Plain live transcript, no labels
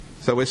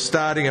So we're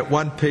starting at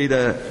 1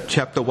 Peter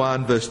chapter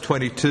 1 verse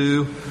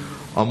 22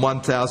 on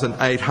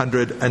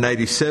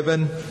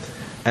 1887,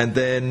 and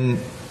then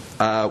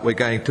we're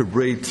going to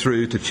read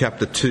through to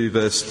chapter 2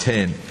 verse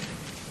 10.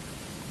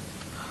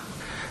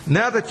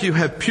 Now that you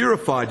have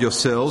purified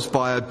yourselves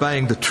by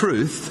obeying the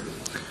truth,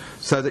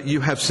 so that you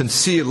have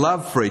sincere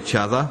love for each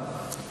other,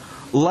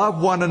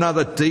 love one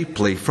another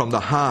deeply from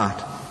the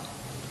heart.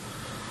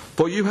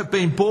 For you have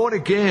been born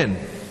again,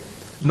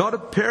 not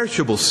of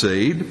perishable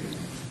seed,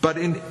 but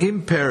in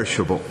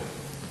imperishable,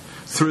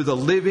 through the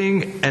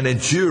living and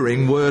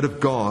enduring Word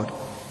of God.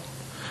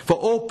 For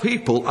all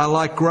people are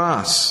like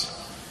grass,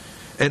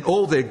 and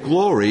all their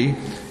glory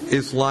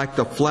is like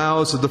the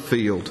flowers of the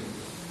field.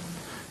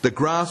 The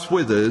grass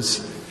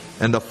withers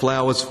and the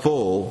flowers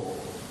fall,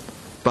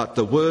 but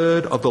the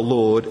word of the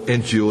Lord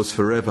endures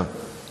forever.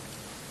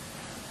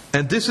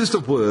 And this is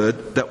the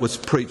word that was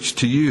preached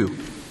to you.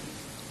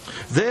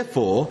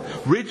 Therefore,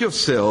 rid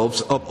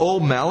yourselves of all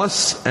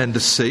malice and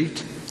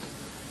deceit,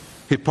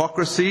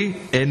 hypocrisy,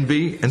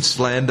 envy, and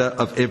slander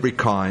of every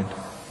kind.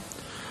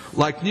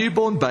 Like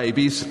newborn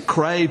babies,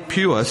 crave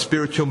pure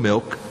spiritual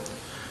milk,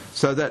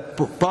 so that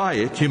by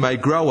it you may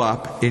grow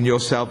up in your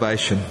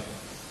salvation,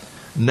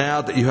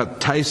 now that you have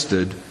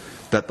tasted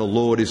that the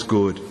Lord is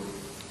good.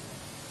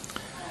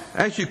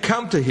 As you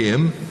come to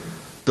him,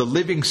 the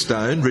living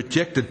stone,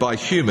 rejected by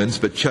humans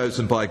but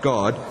chosen by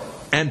God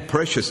and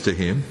precious to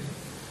him,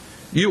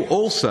 you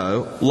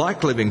also,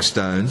 like living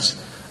stones,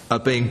 are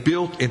being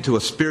built into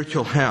a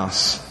spiritual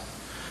house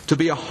to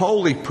be a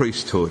holy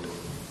priesthood,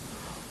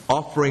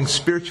 offering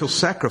spiritual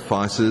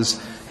sacrifices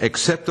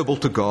acceptable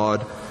to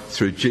God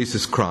through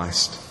Jesus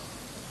Christ.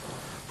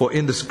 For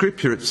in the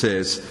scripture it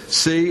says,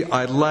 "See,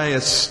 I lay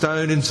a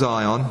stone in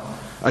Zion,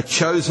 a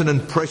chosen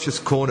and precious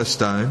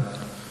cornerstone,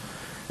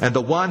 and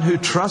the one who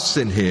trusts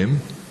in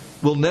him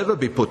will never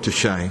be put to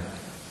shame."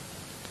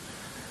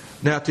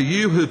 Now to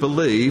you who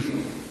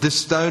believe, this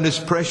stone is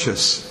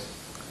precious.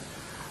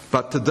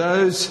 But to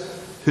those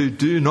who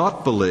do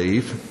not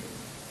believe,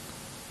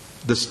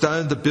 the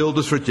stone the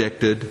builders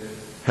rejected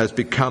has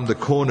become the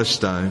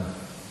cornerstone,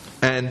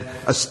 and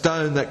a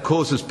stone that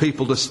causes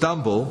people to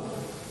stumble,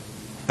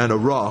 and a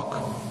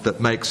rock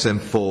that makes them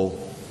fall.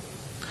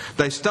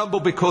 They stumble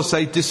because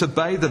they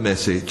disobey the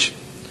message,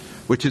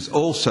 which is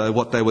also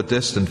what they were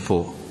destined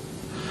for.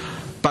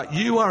 But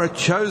you are a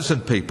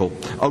chosen people,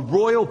 a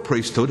royal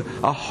priesthood,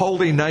 a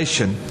holy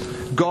nation,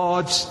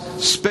 God's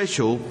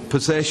special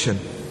possession,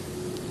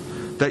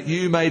 that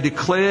you may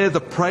declare the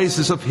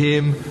praises of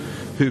him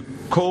who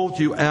called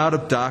you out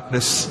of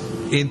darkness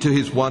into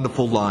his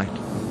wonderful light.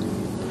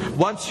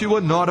 Once you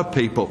were not a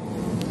people,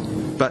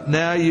 but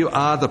now you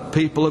are the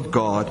people of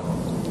God.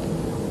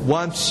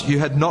 Once you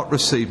had not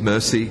received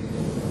mercy,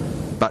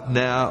 but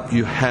now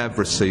you have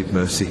received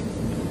mercy.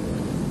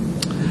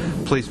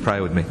 Please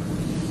pray with me.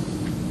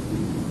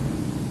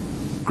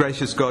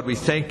 Gracious God, we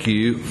thank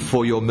you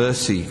for your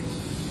mercy.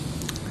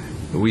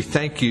 We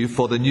thank you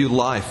for the new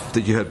life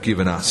that you have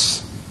given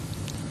us.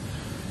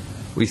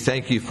 We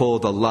thank you for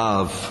the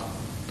love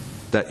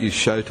that you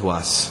show to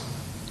us.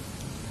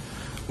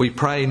 We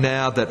pray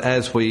now that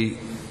as we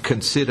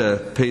consider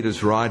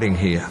Peter's writing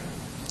here,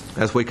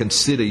 as we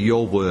consider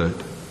your word,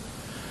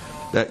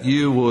 that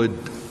you would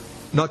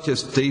not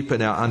just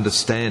deepen our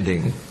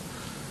understanding,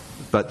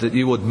 but that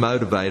you would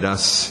motivate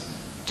us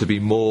to be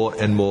more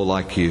and more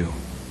like you.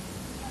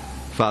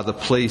 Father,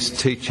 please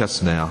teach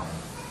us now.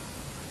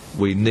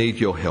 We need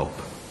your help.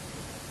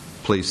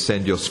 Please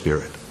send your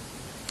Spirit.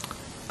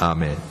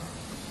 Amen.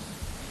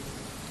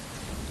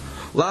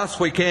 Last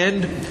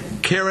weekend,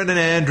 Karen and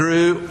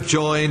Andrew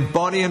joined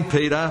Bonnie and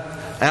Peter,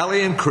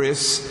 Ali and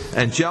Chris,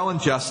 and Joe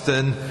and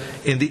Justin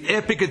in the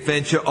epic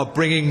adventure of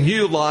bringing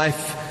new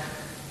life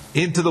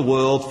into the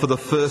world for the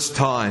first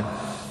time.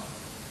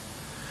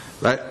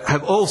 They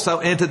have also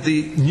entered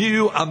the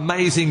new,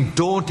 amazing,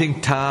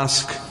 daunting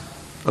task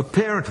of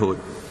parenthood.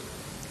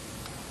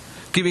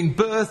 Giving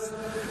birth,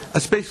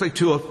 especially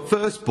to a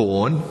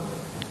firstborn,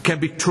 can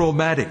be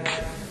traumatic.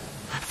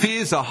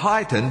 Fears are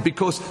heightened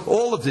because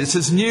all of this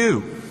is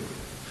new.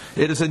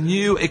 It is a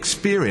new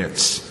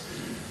experience.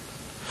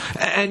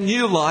 And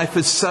new life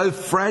is so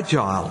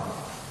fragile.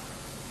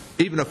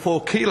 Even a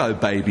 4-kilo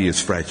baby is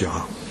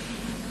fragile.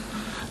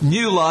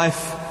 New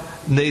life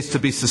needs to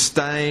be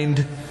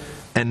sustained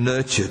and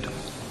nurtured.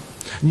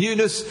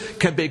 Newness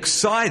can be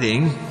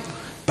exciting,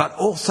 but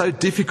also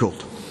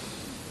difficult.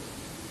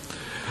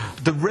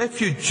 The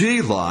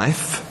refugee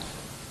life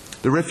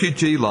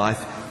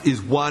is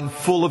one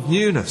full of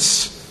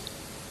newness.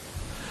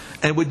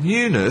 And with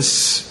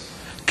newness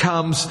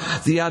comes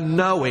the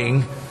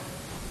unknowing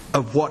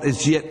of what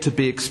is yet to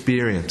be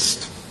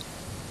experienced.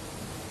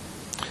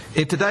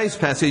 In today's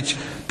passage,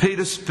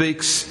 Peter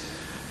speaks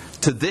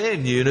to their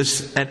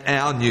newness and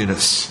our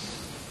newness.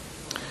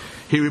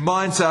 He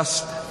reminds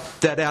us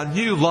that our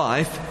new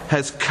life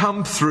has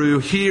come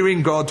through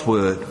hearing God's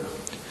word.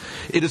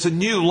 It is a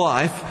new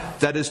life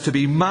that is to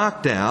be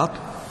marked out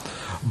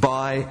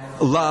by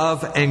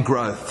love and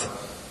growth.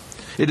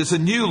 It is a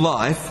new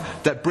life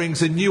that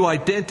brings a new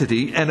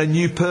identity and a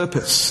new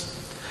purpose.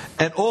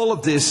 And all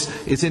of this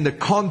is in the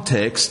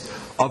context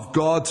of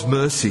God's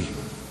mercy,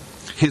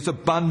 His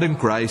abundant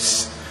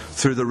grace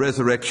through the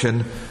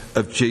resurrection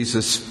of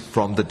Jesus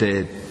from the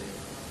dead.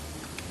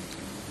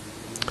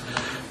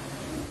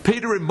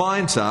 Peter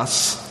reminds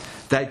us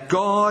that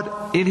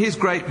God, in His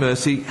great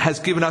mercy, has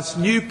given us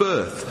new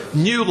birth,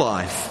 new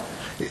life.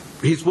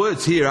 His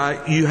words here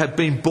are, you have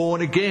been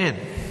born again.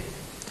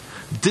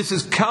 This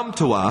has come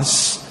to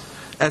us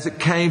as it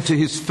came to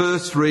His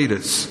first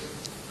readers,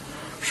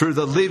 through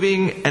the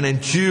living and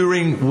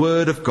enduring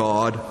Word of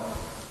God,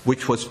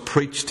 which was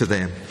preached to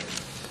them,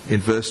 in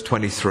verse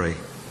 23.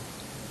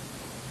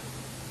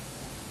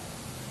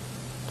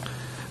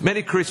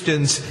 Many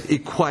Christians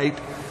equate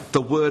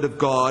the Word of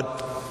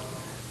God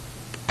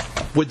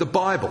with the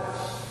Bible.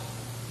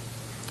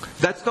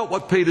 That's not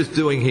what Peter's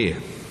doing here.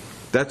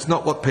 That's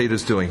not what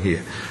Peter's doing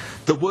here.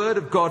 The Word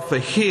of God for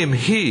him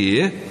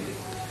here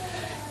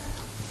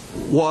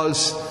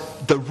was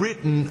the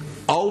written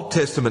Old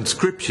Testament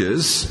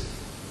scriptures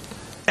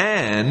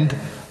and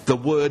the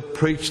Word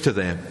preached to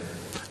them.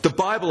 The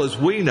Bible as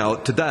we know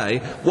it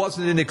today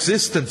wasn't in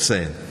existence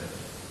then.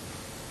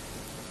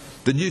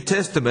 The New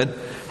Testament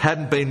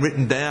hadn't been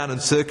written down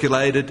and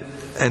circulated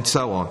and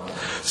so on.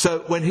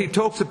 So when he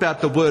talks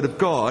about the Word of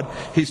God,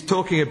 he's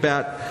talking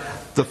about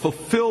the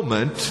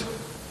fulfillment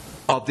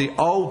of the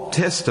Old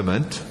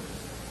Testament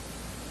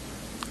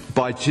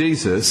by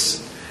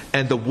Jesus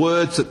and the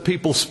words that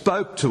people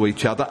spoke to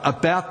each other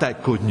about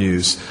that good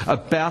news,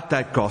 about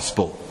that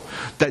gospel.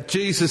 That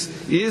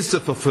Jesus is the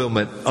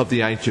fulfillment of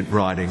the ancient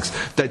writings.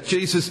 That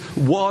Jesus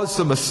was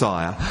the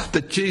Messiah.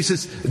 That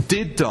Jesus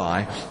did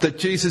die. That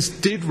Jesus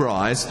did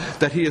rise.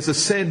 That He has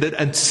ascended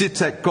and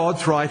sits at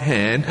God's right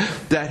hand.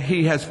 That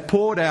He has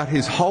poured out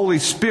His Holy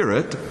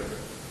Spirit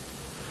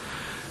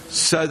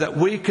so that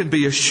we can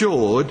be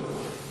assured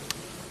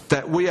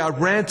that we are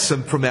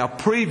ransomed from our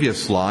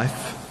previous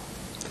life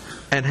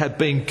and have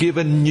been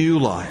given new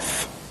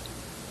life.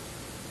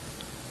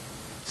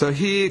 So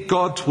here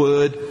God's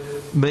Word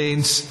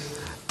means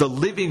the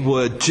living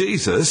Word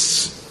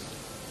Jesus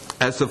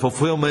as the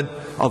fulfillment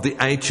of the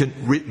ancient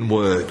written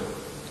Word.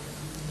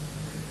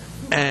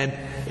 And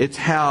it's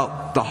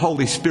how the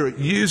Holy Spirit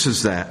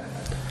uses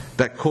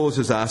that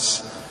causes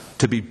us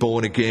to be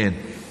born again.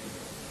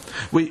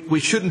 We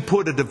shouldn't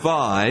put a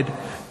divide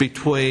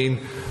between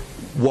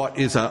what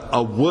is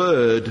a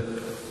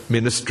Word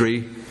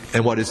ministry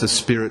and what is a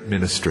Spirit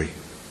ministry.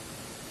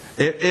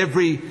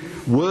 Every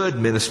Word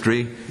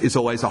ministry is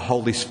always a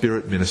Holy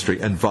Spirit ministry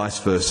and vice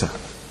versa.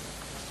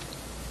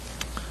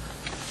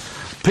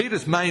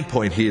 Peter's main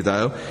point here,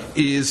 though,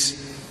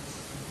 is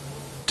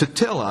to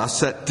tell us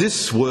that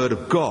this Word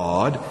of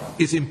God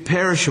is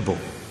imperishable.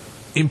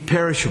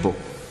 Imperishable.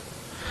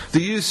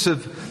 The use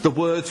of the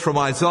words from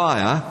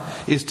Isaiah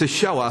is to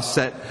show us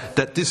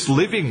that this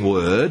living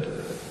Word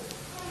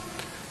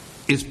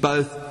is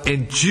both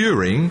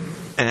enduring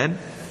and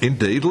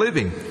indeed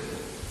living.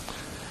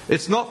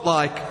 It's not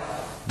like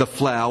the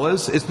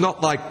flowers, it's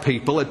not like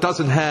people, it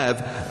doesn't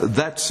have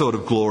that sort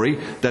of glory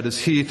that is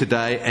here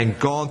today and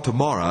gone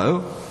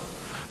tomorrow.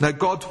 No,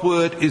 God's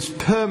Word is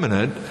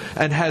permanent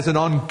and has an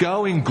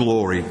ongoing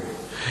glory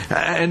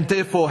and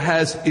therefore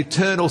has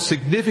eternal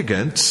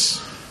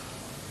significance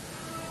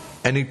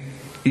and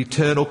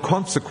eternal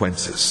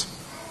consequences.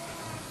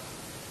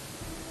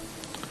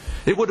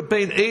 It would have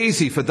been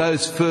easy for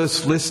those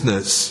first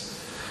listeners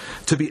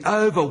to be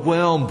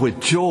overwhelmed with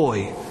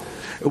joy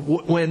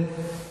when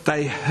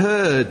they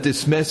heard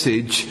this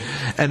message,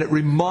 and it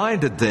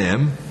reminded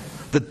them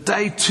that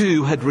they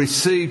too had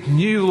received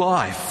new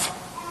life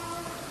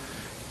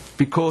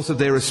because of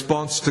their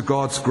response to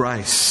God's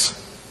grace.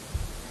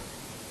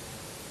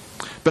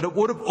 But it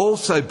would have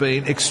also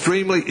been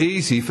extremely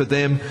easy for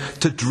them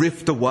to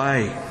drift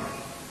away,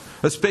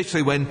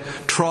 especially when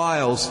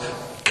trials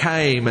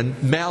came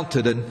and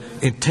mounted and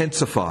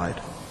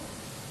intensified,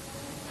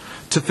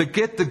 to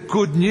forget the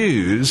good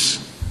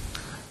news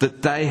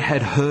that they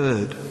had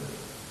heard,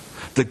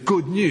 the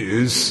good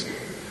news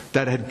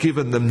that had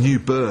given them new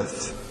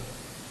birth.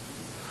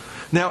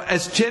 Now,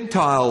 as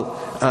Gentile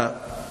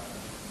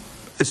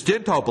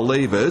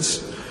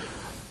believers,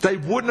 they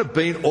wouldn't have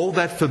been all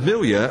that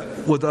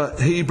familiar with the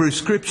Hebrew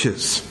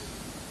Scriptures.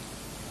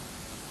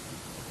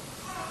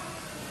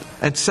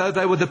 And so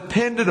they were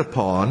dependent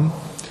upon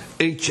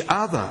each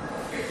other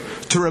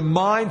to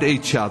remind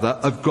each other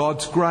of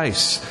God's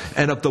grace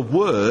and of the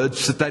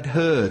words that they'd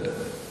heard,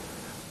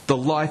 the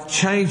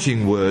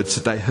life-changing words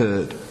that they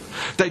heard.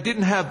 They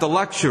didn't have the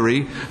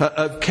luxury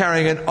of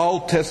carrying an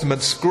Old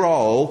Testament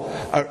scroll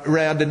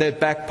around in their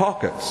back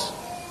pockets.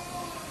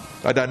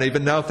 I don't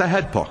even know if they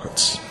had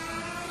pockets.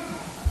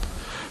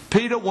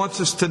 Peter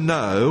wants us to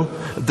know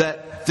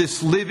that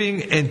this living,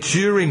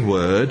 enduring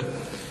Word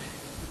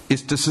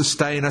is to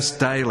sustain us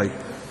daily.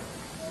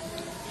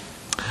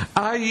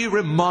 Are you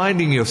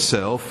reminding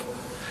yourself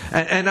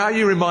and are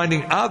you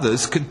reminding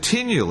others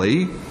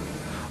continually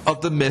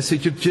of the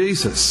message of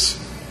Jesus?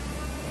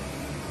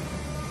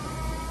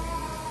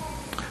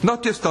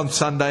 Not just on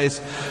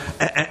Sundays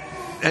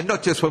and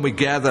not just when we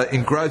gather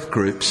in growth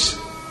groups,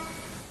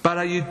 but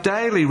are you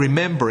daily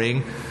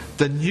remembering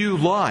the new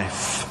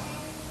life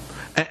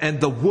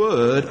and the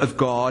Word of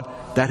God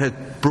that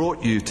had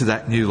brought you to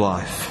that new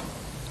life?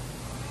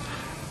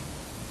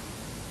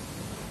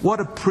 What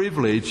a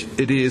privilege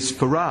it is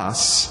for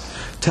us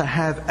to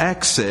have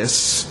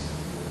access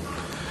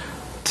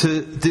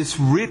to this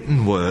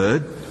written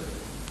Word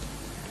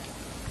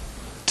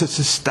to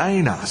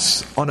sustain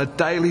us on a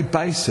daily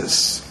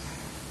basis.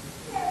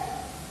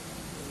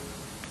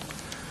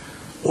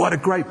 What a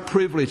great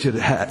privilege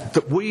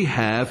that we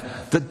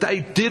have that they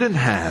didn't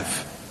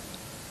have.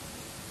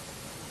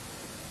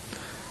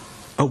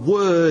 A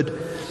Word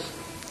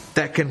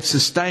that can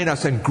sustain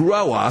us and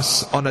grow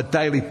us on a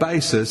daily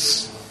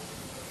basis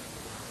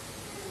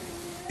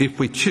if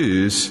we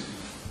choose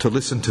to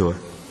listen to it.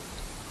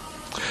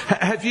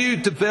 Have you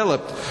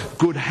developed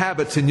good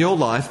habits in your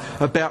life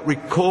about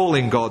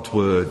recalling God's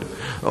Word,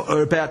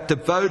 or about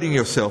devoting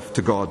yourself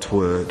to God's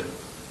Word?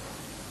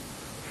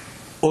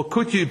 Or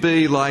could you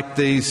be like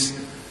these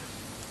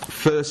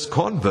first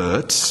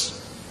converts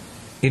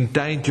in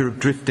danger of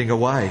drifting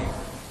away?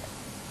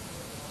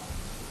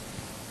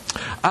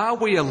 Are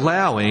we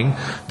allowing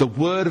the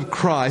Word of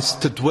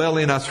Christ to dwell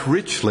in us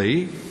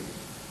richly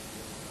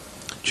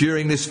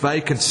during this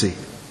vacancy,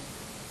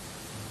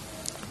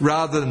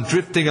 rather than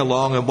drifting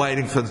along and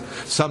waiting for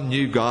some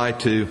new guy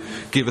to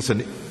give us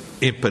an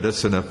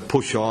impetus and a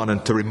push on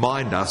and to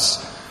remind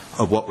us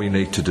of what we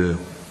need to do?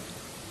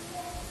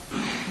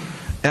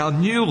 Our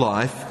new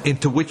life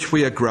into which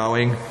we are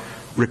growing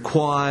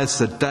requires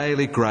the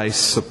daily grace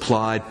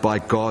supplied by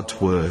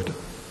God's Word.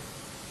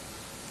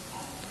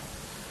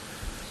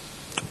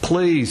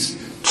 Please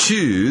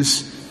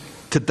choose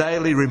to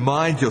daily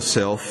remind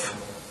yourself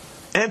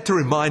and to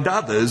remind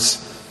others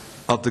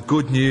of the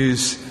good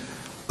news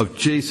of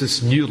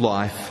Jesus' new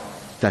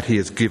life that He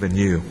has given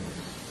you.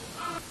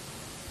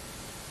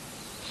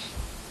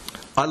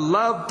 I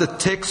love the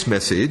text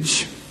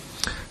message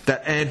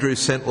that Andrew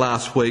sent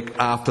last week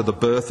after the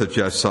birth of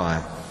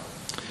Josiah.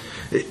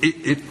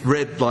 It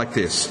read like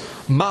this: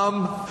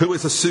 Mum, who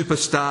is a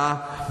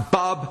superstar,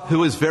 Bub,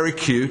 who is very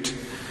cute,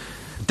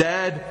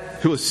 Dad,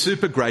 who is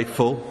super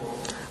grateful,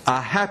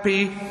 are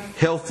happy,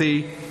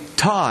 healthy,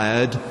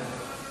 tired,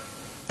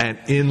 and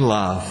in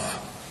love.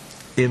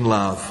 In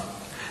love.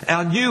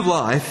 Our new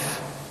life,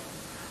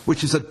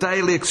 which is a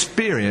daily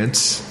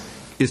experience,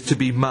 is to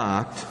be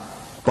marked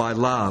by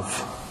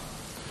love.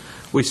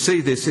 We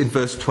see this in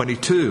verse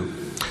 22.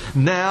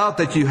 Now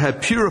that you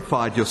have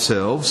purified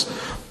yourselves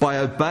by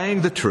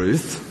obeying the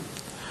truth,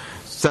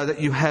 so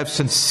that you have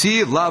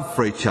sincere love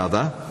for each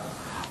other,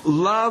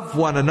 love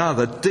one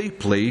another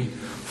deeply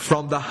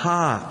from the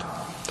heart.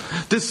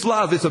 This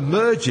love is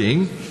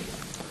emerging,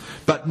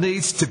 but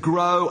needs to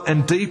grow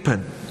and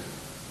deepen.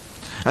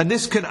 And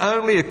this can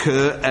only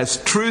occur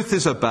as truth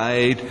is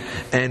obeyed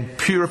and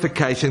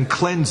purification,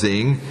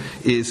 cleansing,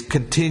 is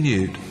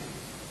continued.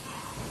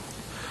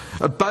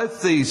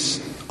 Both these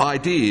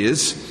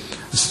ideas,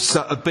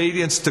 so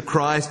obedience to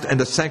Christ and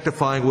the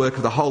sanctifying work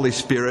of the Holy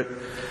Spirit,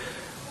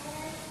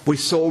 we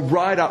saw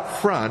right up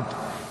front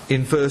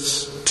in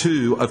verse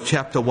 2 of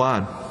chapter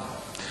 1.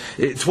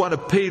 It's one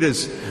of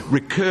Peter's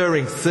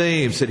recurring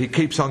themes that he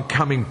keeps on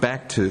coming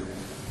back to.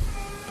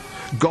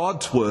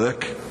 God's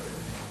work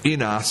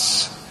in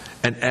us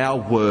and our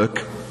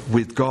work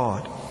with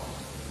God.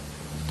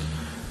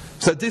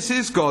 So this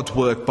is God's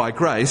work by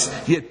grace,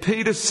 yet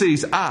Peter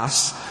sees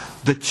us,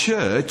 the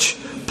church,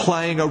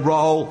 playing a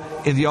role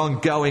in the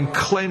ongoing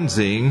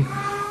cleansing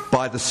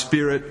by the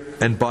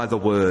Spirit and by the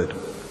Word.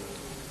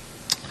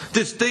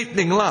 This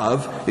deepening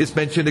love is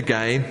mentioned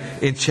again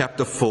in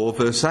chapter 4,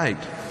 verse 8.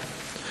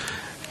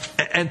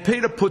 And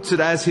Peter puts it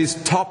as his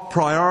top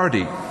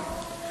priority.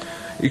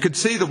 You can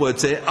see the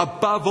words there,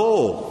 above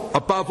all.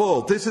 Above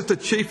all. This is the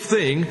chief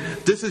thing.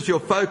 This is your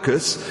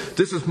focus.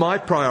 This is my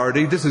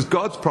priority. This is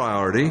God's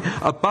priority.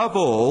 Above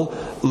all,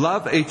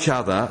 love each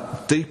other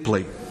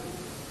deeply,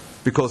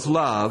 because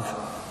love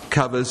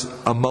covers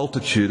a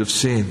multitude of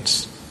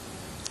sins.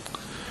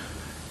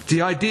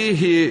 The idea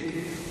here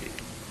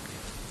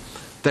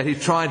that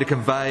he's trying to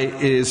convey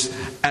is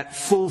at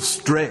full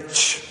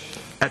stretch,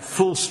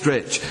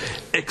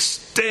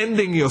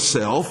 extending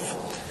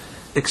yourself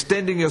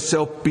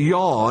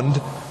beyond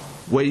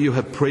where you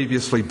have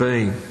previously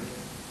been.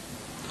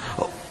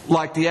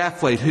 Like the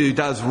athlete who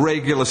does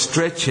regular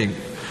stretching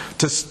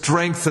to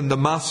strengthen the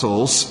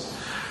muscles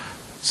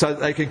so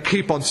that they can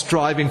keep on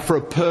striving for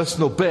a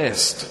personal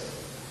best.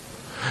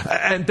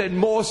 And then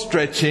more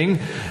stretching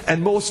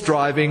and more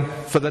striving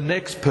for the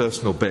next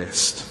personal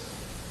best.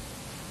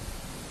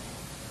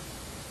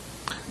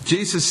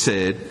 Jesus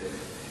said,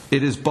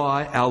 "It is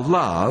by our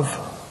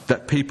love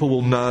that people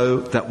will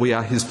know that we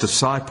are His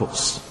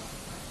disciples."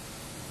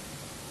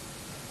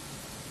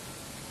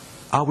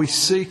 Are we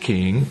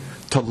seeking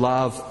to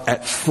love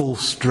at full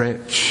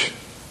stretch?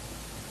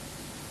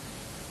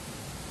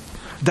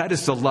 That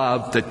is the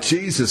love that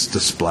Jesus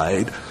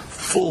displayed,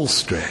 full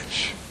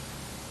stretch.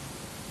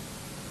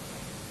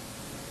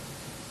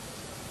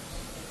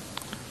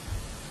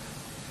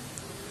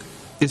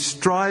 is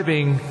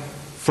striving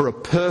for a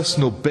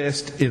personal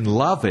best in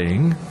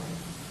loving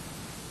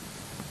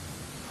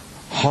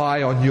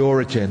high on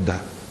your agenda?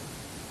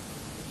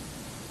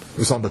 It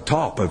was on the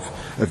top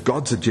of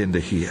God's agenda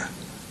here.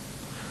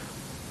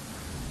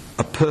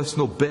 A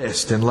personal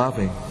best in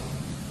loving.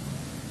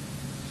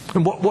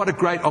 And what a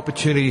great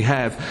opportunity you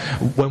have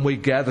when we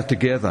gather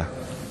together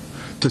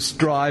to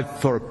strive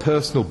for a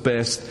personal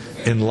best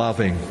in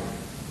loving.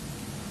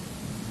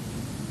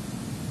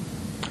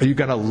 Are you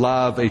going to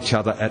love each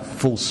other at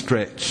full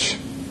stretch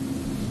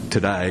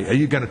today? Are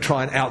you going to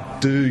try and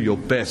outdo your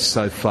best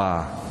so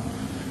far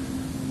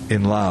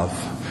in love?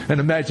 And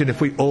imagine if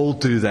we all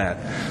do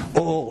that,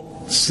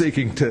 all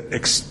seeking to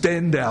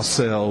extend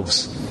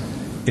ourselves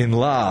in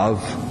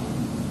love,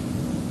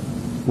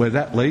 where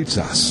that leads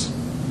us.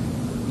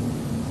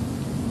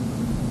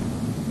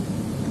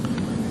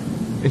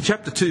 In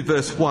chapter 2,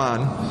 verse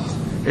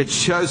 1, it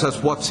shows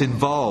us what's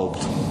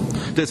involved.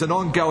 There's an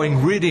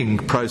ongoing ridding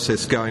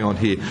process going on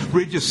here.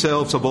 Rid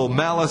yourselves of all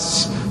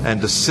malice and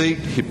deceit,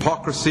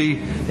 hypocrisy,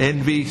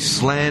 envy,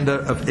 slander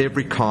of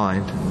every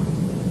kind.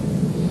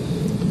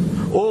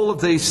 All of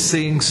these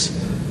things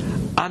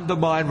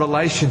undermine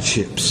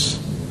relationships.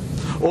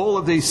 All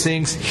of these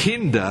things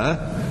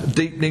hinder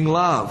deepening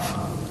love.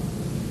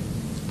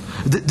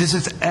 This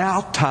is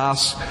our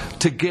task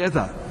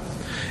together.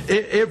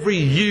 Every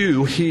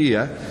you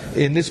here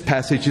in this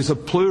passage is a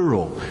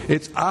plural.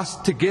 It's us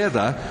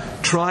together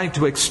trying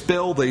to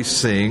expel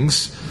these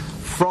things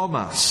from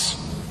us.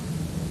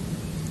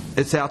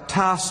 It's our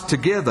task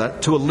together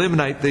to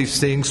eliminate these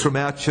things from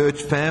our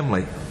church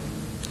family.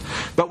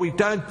 But we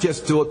don't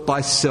just do it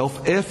by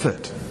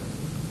self-effort.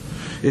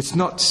 It's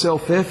not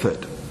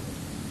self-effort.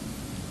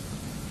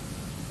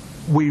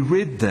 We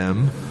rid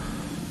them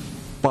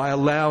by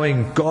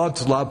allowing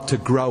God's love to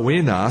grow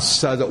in us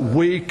so that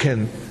we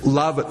can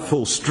love at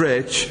full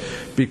stretch,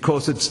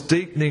 because it's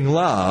deepening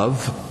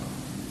love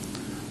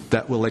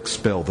that will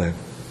expel them.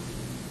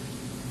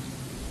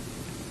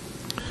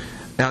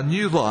 Our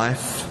new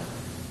life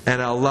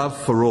and our love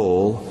for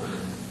all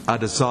are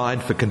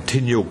designed for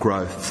continual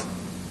growth.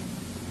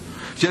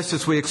 Just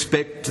as we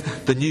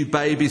expect the new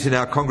babies in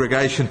our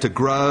congregation to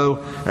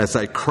grow as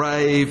they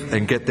crave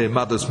and get their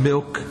mother's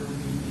milk,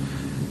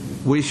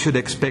 we should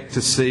expect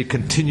to see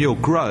continual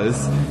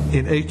growth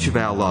in each of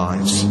our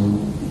lives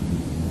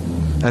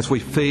as we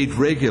feed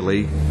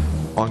regularly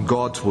on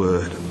God's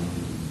Word.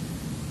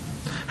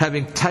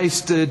 Having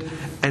tasted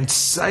and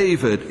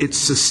savoured its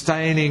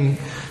sustaining,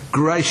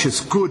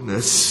 gracious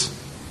goodness,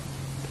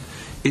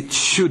 it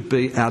should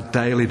be our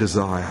daily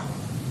desire.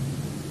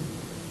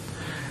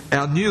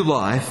 Our new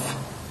life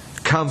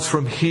comes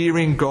from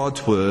hearing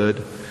God's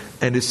Word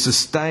and is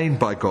sustained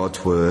by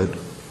God's Word,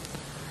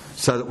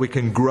 so that we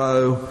can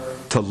grow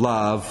to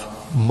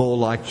love more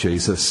like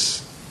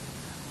Jesus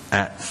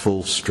at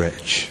full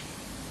stretch.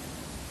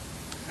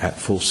 At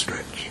full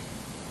stretch.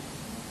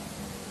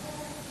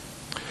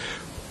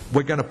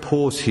 We're going to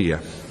pause here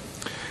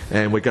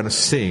and we're going to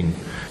sing.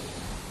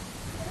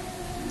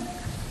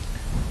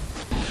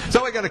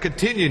 So we're going to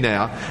continue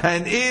now,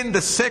 and in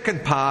the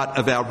second part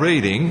of our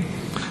reading,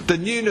 the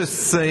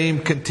newness theme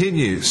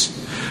continues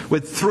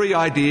with three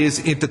ideas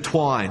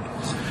intertwined.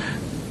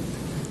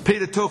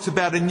 Peter talks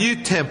about a new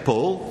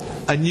temple,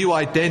 a new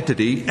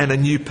identity, and a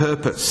new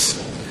purpose.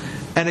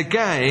 And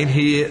again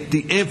here,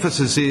 the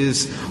emphasis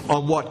is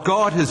on what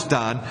God has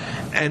done,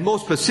 and more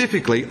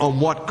specifically on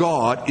what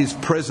God is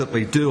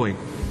presently doing.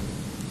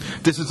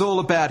 This is all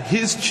about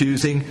His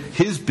choosing,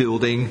 His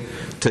building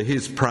to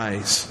His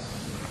praise.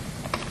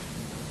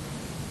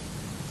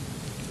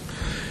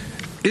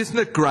 Isn't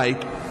it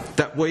great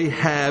that we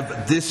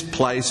have this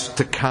place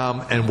to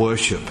come and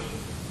worship?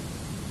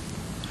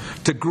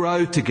 To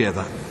grow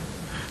together,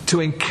 to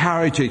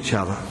encourage each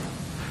other,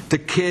 to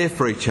care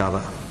for each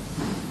other,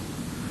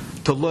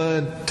 to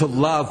learn to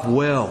love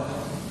well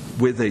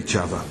with each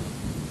other.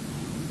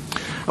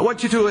 I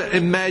want you to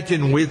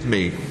imagine with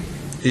me,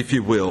 if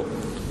you will,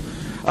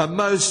 a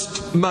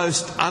most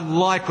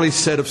unlikely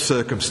set of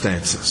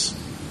circumstances.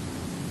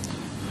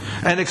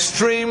 An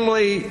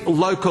extremely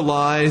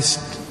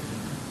localised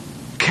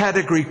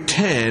Category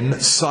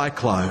 10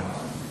 cyclone.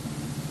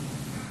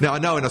 Now, I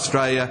know in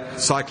Australia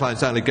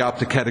cyclones only go up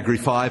to Category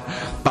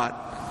 5, but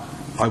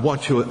I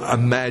want you to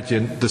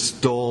imagine the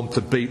storm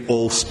to beat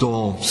all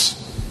storms.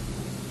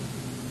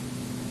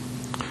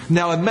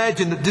 Now,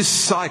 imagine that this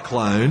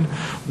cyclone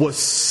was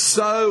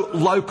so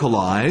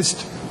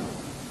localised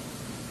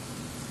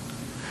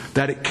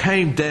that it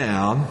came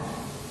down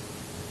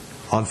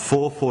on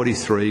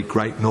 443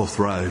 Great North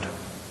Road.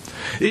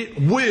 It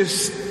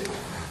whisked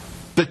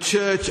the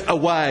church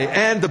away,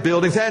 and the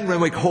buildings, and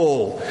Renwick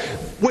Hall,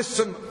 whisked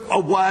them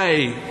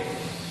away,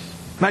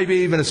 maybe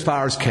even as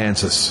far as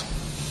Kansas,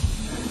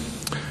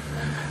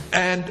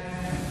 and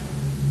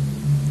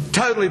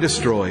totally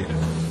destroyed.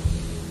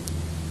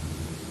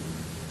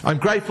 I'm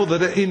grateful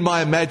that in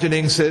my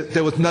imaginings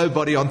there was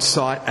nobody on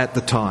site at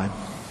the time.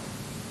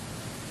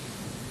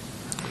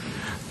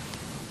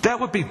 That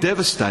would be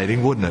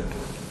devastating, wouldn't it?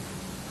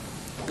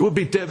 It would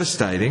be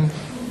devastating.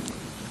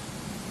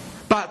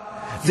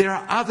 there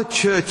are other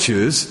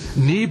churches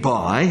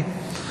nearby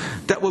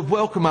that would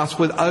welcome us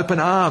with open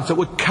arms, that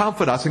would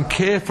comfort us and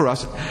care for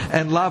us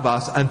and love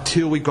us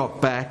until we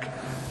got back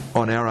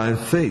on our own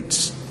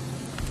feet,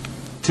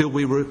 till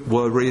we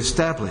were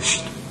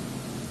re-established.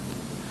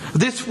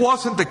 This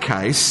wasn't the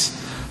case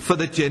for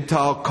the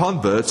Gentile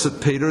converts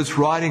that Peter is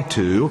writing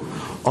to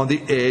on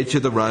the edge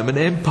of the Roman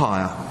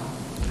Empire.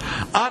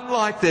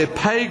 Unlike their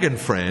pagan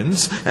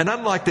friends and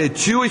unlike their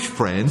Jewish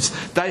friends,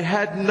 they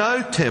had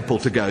no temple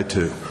to go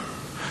to.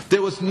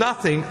 There was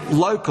nothing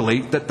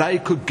locally that they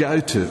could go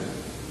to.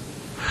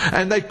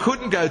 And they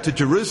couldn't go to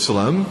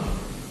Jerusalem.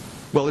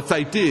 Well, if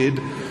they did,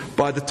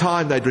 by the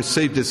time they'd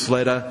received this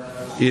letter,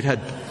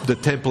 the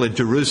temple in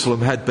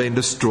Jerusalem had been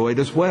destroyed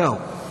as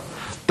well.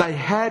 They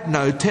had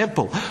no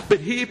temple. But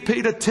here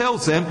Peter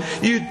tells them,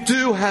 you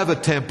do have a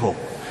temple.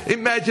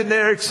 Imagine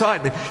their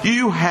excitement.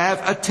 You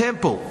have a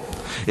temple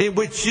in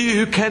which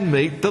you can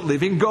meet the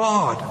living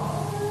God.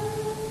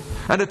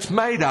 And it's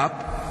made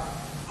up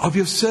of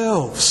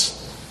yourselves,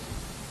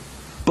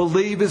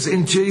 believers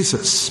in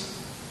Jesus.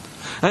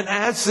 And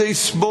as these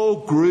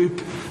small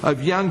group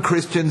of young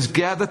Christians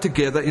gather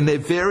together in their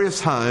various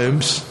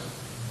homes,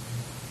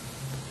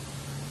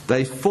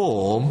 they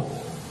form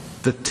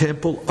the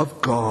temple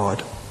of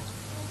God,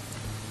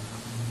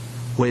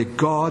 where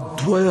God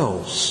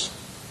dwells.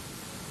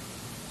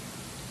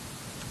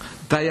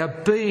 They are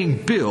being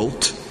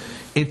built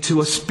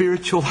into a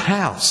spiritual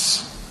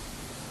house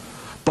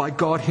by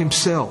God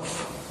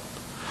Himself.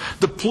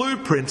 The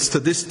blueprints to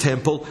this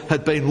temple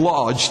had been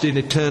lodged in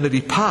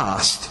eternity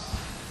past,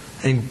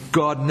 and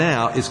God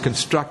now is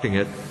constructing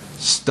it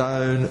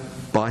stone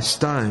by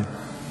stone.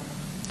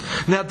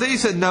 Now,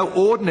 these are no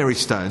ordinary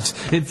stones.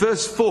 In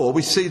verse 4,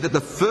 we see that the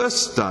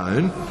first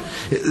stone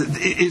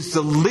is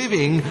the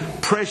living,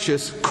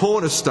 precious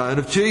cornerstone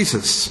of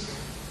Jesus.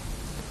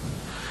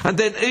 And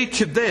then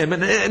each of them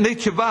and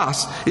each of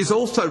us is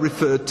also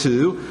referred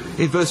to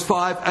in verse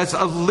 5 as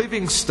a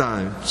living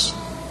stones.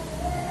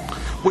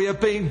 We are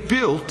being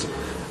built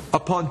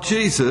upon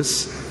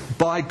Jesus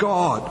by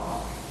God.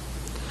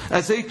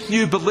 As each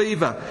new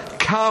believer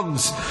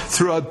comes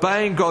through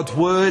obeying God's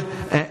word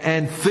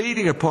and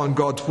feeding upon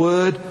God's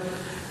word,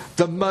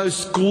 the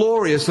most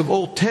glorious of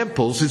all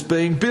temples is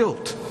being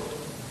built.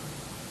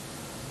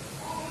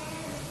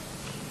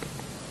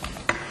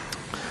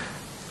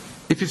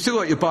 If you've still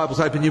got your Bibles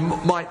open, you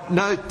might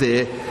note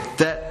there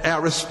that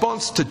our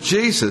response to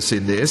Jesus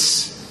in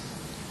this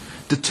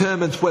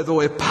determines whether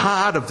we're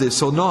part of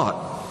this or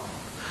not.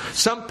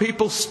 Some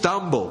people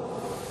stumble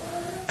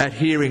at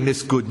hearing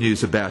this good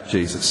news about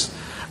Jesus.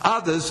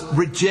 Others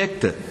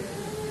reject it.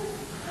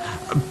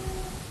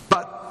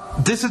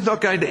 But this is not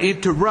going to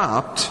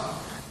interrupt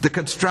the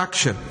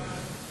construction.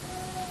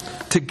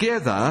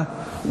 Together,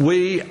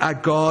 we are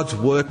God's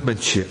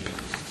workmanship.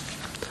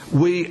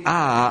 We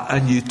are a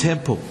new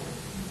temple.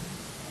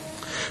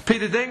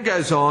 Peter then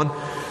goes on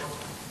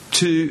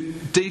to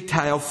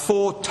detail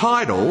 4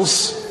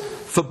 titles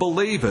for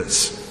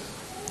believers.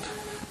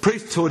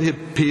 Priesthood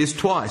appears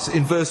twice.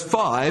 In verse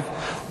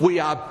 5, we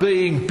are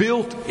being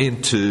built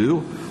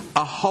into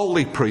a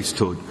holy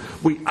priesthood.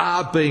 We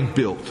are being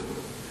built.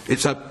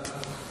 It's a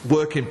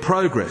work in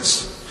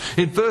progress.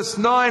 In verse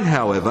 9,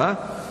 however,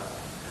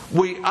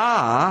 we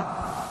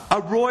are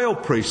a royal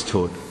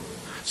priesthood.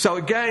 So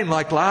again,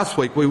 like last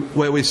week,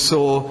 where we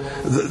saw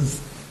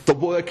the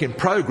work in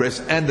progress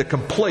and the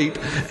complete,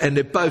 and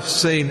they're both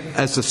seen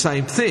as the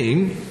same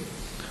thing,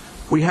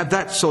 we have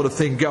that sort of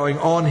thing going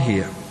on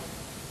here.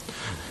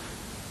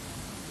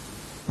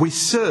 We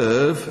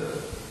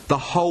serve the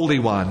Holy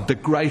One, the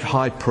great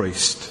high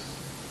priest,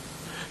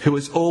 who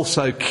is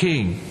also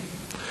king.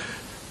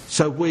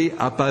 So we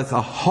are both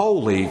a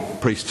holy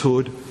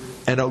priesthood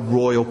and a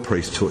royal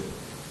priesthood.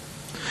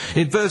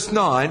 In verse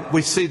 9,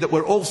 we see that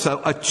we're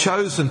also a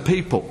chosen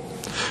people.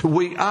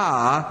 We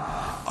are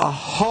a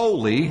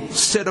holy,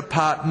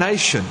 set-apart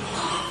nation.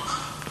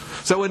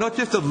 So we're not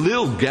just a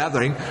little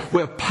gathering,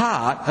 we're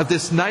part of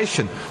this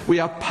nation. We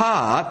are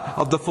part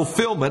of the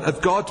fulfillment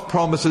of God's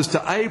promises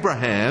to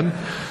Abraham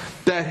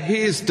that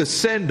his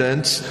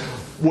descendants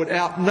would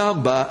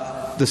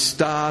outnumber the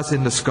stars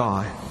in the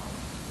sky.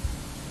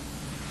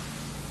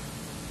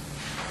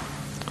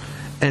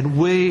 And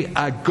we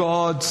are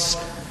God's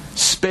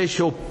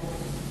special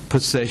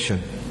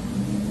possession.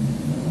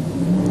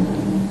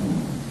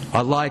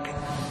 I like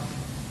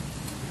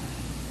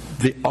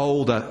the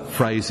older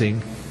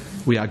phrasing,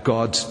 we are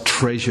God's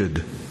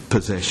treasured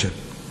possession.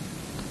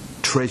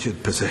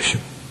 Treasured possession.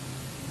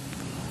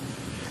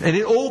 And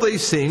in all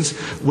these things,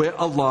 we're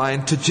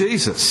aligned to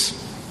Jesus.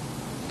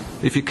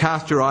 If you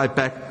cast your eye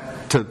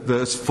back to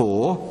verse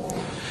 4,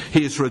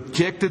 he is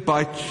rejected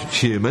by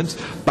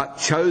humans, but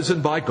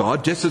chosen by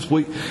God, just as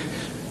we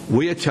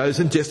are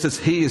chosen, just as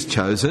he is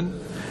chosen,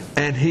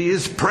 and he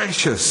is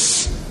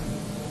precious.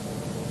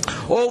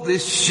 All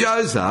this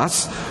shows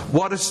us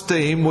what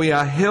esteem we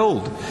are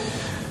held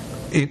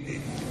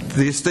in,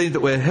 the esteem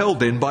that we're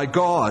held in by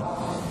God.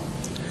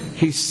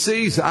 He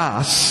sees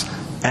us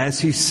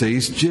as he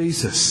sees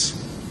Jesus.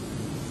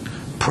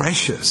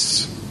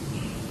 Precious.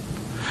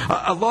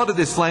 A lot of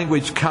this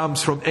language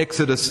comes from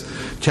Exodus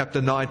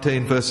chapter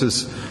 19,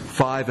 verses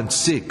 5 and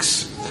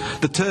 6.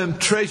 The term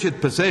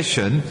treasured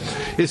possession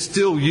is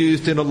still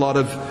used in a lot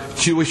of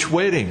Jewish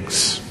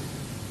weddings.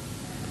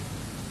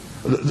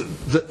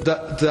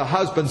 The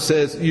husband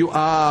says, "You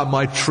are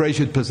my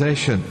treasured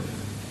possession."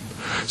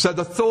 So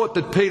the thought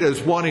that Peter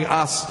is wanting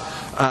us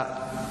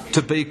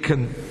to be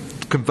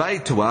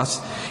conveyed to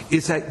us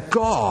is that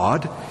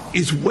God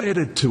is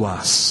wedded to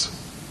us.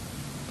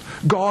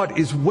 God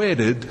is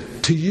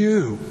wedded to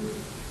you.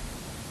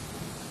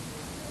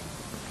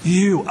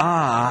 You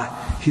are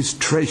his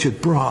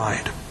treasured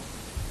bride.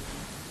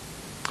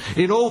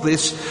 In all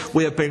this,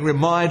 we have been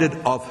reminded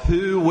of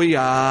who we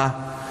are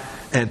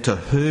and to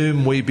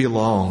whom we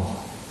belong.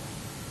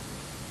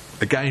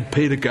 Again,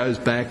 Peter goes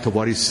back to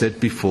what he said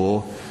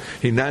before.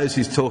 He knows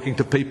he's talking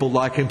to people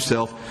like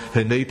himself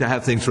who need to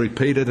have things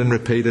repeated and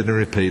repeated and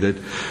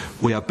repeated.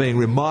 We are being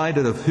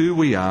reminded of who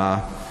we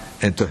are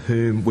and to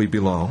whom we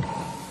belong.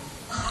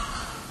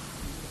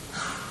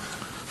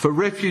 For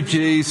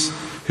refugees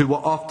who were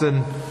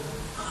often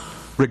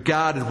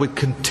regarded with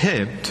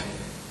contempt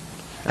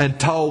and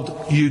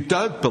told, "You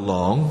don't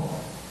belong,"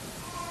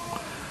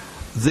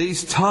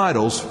 these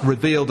titles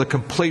reveal the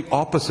complete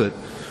opposite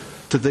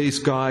to these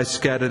guys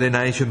scattered in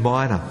Asia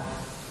Minor.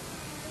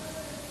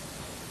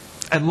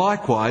 And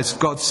likewise,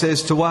 God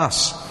says to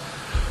us,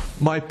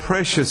 "My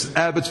precious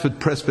Abbotsford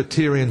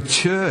Presbyterian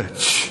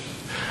Church,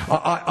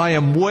 I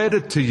am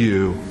wedded to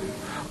you.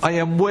 I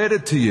am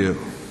wedded to you."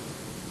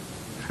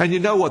 And you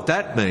know what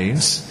that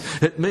means?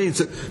 It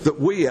means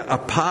that we are a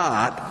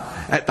part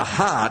at the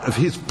heart of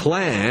his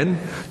plan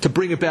to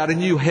bring about a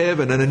new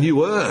heaven and a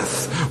new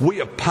earth.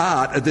 We are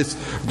part of this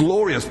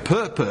glorious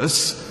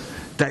purpose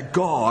that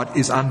God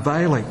is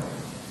unveiling.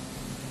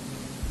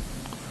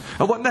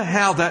 I wonder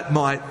how that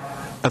might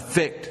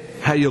affect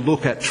how you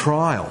look at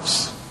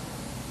trials.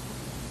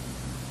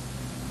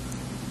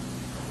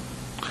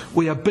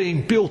 We are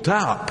being built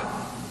up,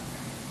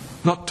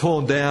 not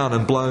torn down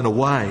and blown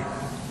away.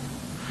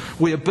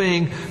 We are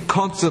being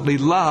constantly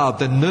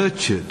loved and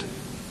nurtured.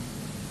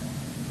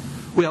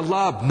 We are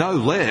loved no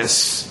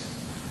less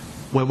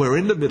when we're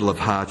in the middle of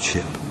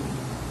hardship.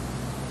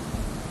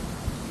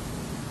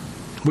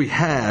 We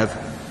have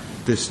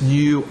this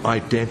new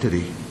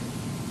identity.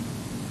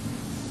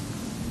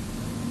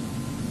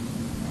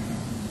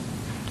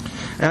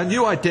 Our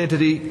new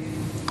identity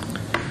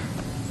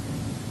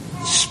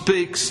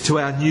speaks to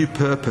our new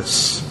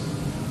purpose.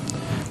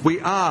 We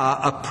are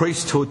a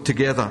priesthood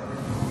together.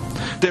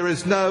 There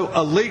is no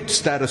elite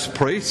status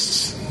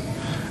priests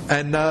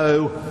and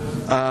no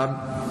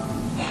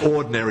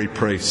ordinary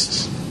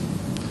priests.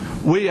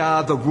 We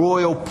are the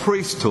royal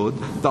priesthood,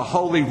 the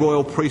holy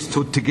royal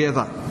priesthood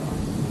together.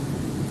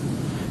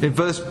 In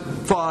verse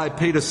 5,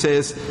 Peter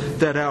says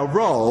that our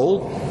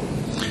role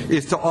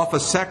is to offer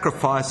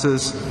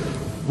sacrifices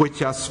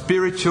which are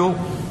spiritual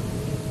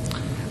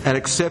and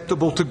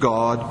acceptable to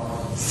God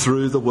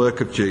through the work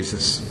of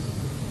Jesus.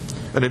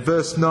 And in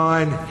verse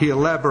 9, he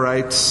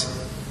elaborates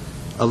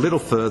a little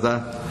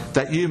further,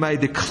 that you may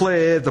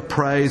declare the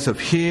praise of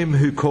him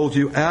who called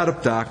you out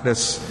of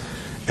darkness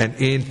and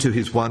into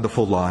his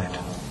wonderful light.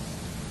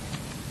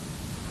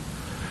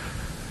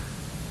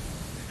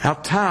 Our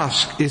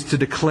task is to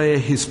declare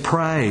his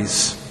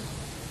praise.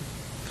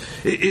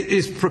 It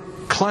is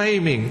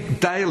proclaiming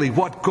daily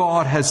what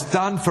God has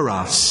done for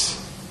us.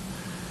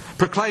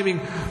 Proclaiming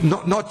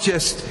not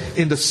just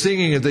in the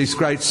singing of these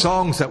great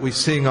songs that we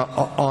sing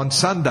on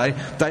Sunday.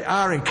 They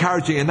are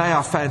encouraging and they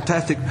are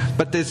fantastic,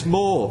 but there's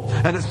more.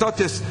 And it's not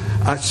just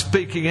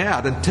speaking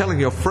out and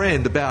telling your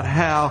friend about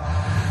how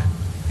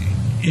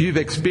you've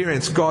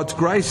experienced God's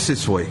grace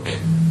this week.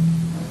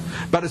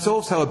 But it's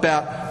also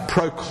about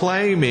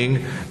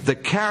proclaiming the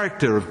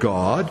character of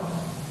God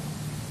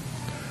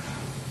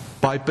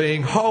by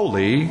being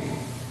holy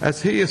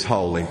as he is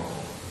holy.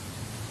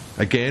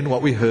 Again,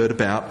 what we heard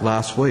about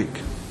last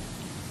week.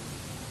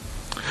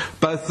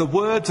 Both the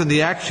words and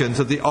the actions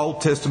of the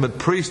Old Testament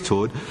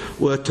priesthood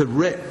were to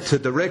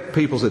direct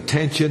people's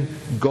attention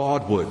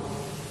Godward.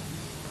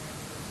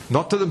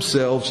 Not to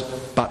themselves,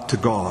 but to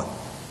God.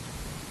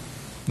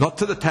 Not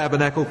to the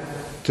tabernacle,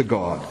 to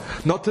God.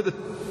 Not to the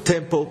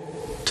temple,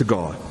 to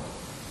God.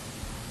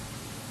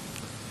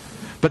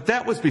 But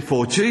that was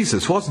before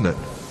Jesus, wasn't it?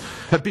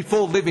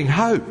 Before living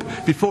hope,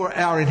 before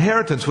our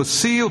inheritance was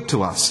sealed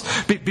to us,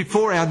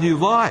 before our new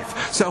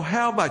life. So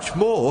how much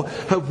more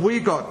have we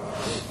got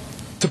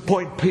to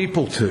point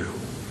people to?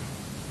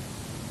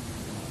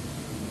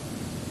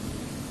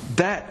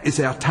 That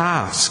is our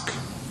task.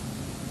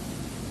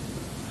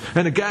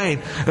 And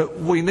again,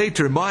 we need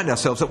to remind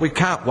ourselves that we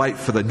can't wait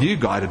for the new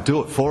guy to do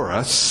it for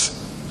us.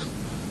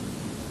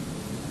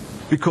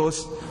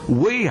 Because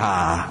we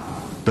are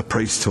the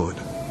priesthood.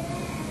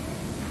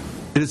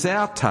 It is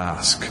our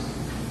task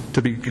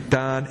to be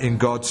done in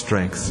God's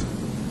strength.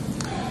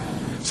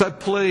 So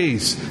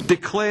please,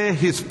 declare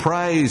his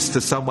praise to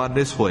someone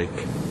this week.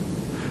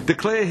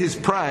 Declare his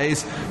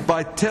praise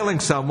by telling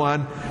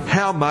someone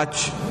how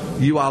much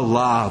you are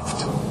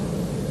loved.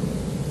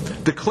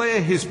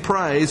 Declare his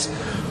praise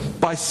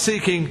by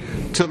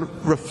seeking to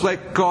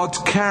reflect God's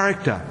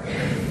character,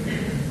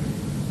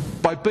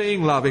 by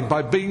being loving,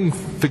 by being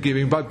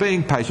forgiving, by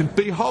being patient.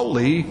 Be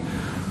holy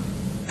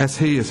as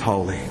He is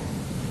holy.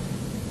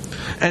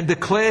 And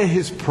declare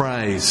His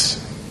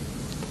praise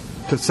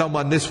to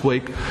someone this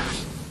week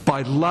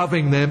by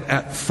loving them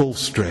at full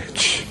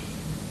stretch.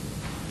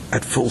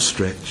 At full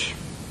stretch.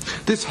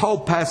 This whole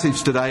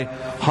passage today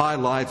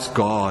highlights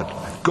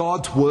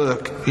God's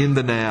work in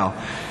the now.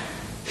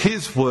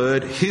 His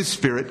word, His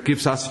Spirit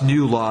gives us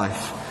new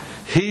life.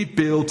 He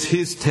builds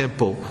His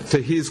temple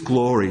to His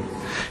glory.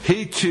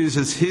 He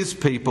chooses His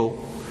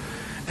people,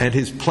 and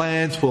His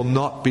plans will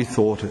not be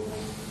thwarted.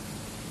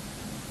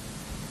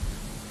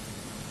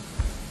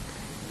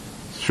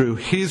 Through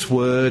His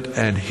word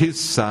and His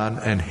Son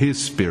and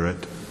His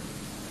Spirit,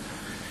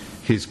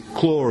 His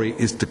glory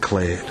is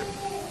declared.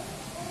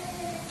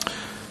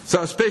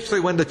 So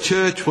especially when the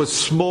church was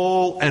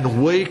small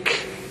and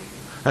weak,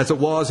 as it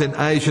was in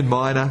Asia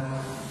Minor,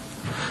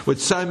 with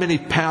so many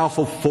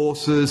powerful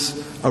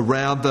forces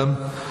around them,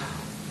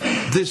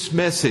 this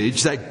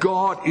message that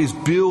God is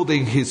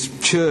building His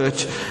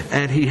church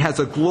and He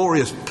has a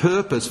glorious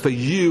purpose for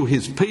you,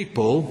 His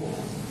people,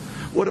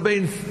 would have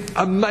been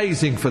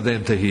amazing for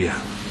them to hear.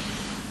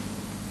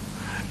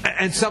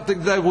 And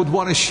something they would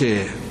want to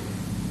share.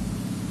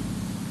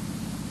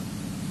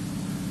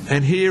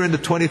 And here in the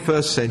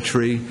 21st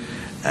century,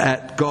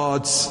 at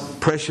God's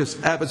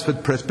precious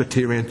Abbotsford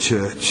Presbyterian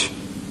Church,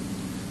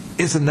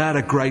 isn't that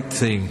a great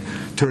thing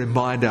to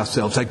remind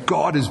ourselves that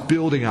God is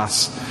building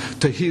us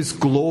to His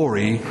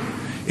glory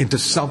into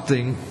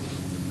something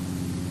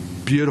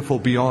beautiful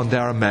beyond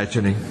our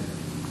imagining?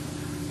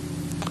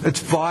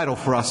 It's vital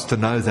for us to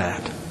know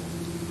that.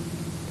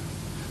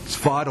 It's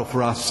vital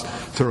for us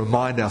to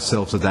remind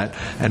ourselves of that,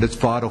 and it's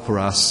vital for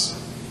us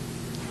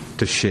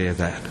to share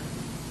that.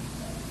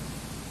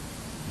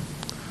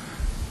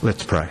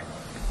 Let's pray.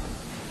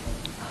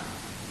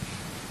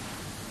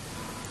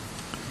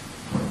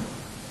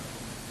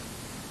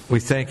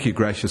 We thank You,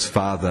 gracious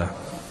Father,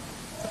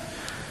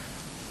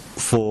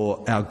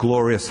 for our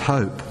glorious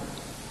hope,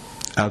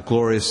 our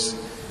glorious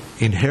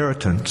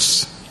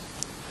inheritance,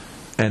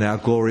 and our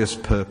glorious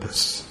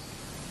purpose.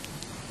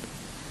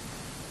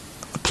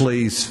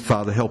 Please,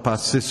 Father, help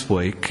us this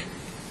week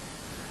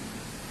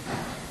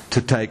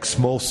to take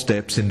small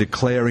steps in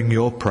declaring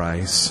Your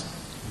praise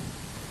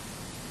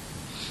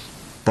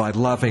by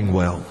loving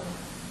well,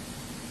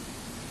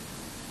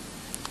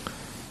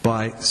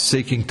 by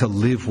seeking to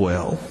live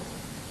well,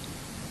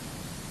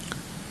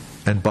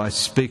 and by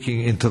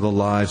speaking into the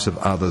lives of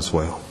others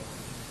well.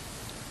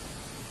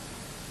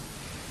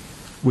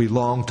 We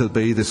long to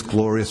be this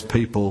glorious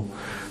people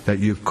that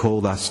You've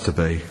called us to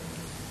be.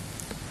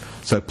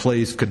 So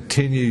please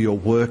continue Your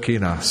work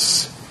in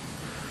us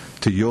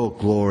to Your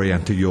glory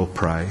and to Your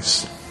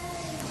praise.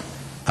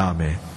 Amen.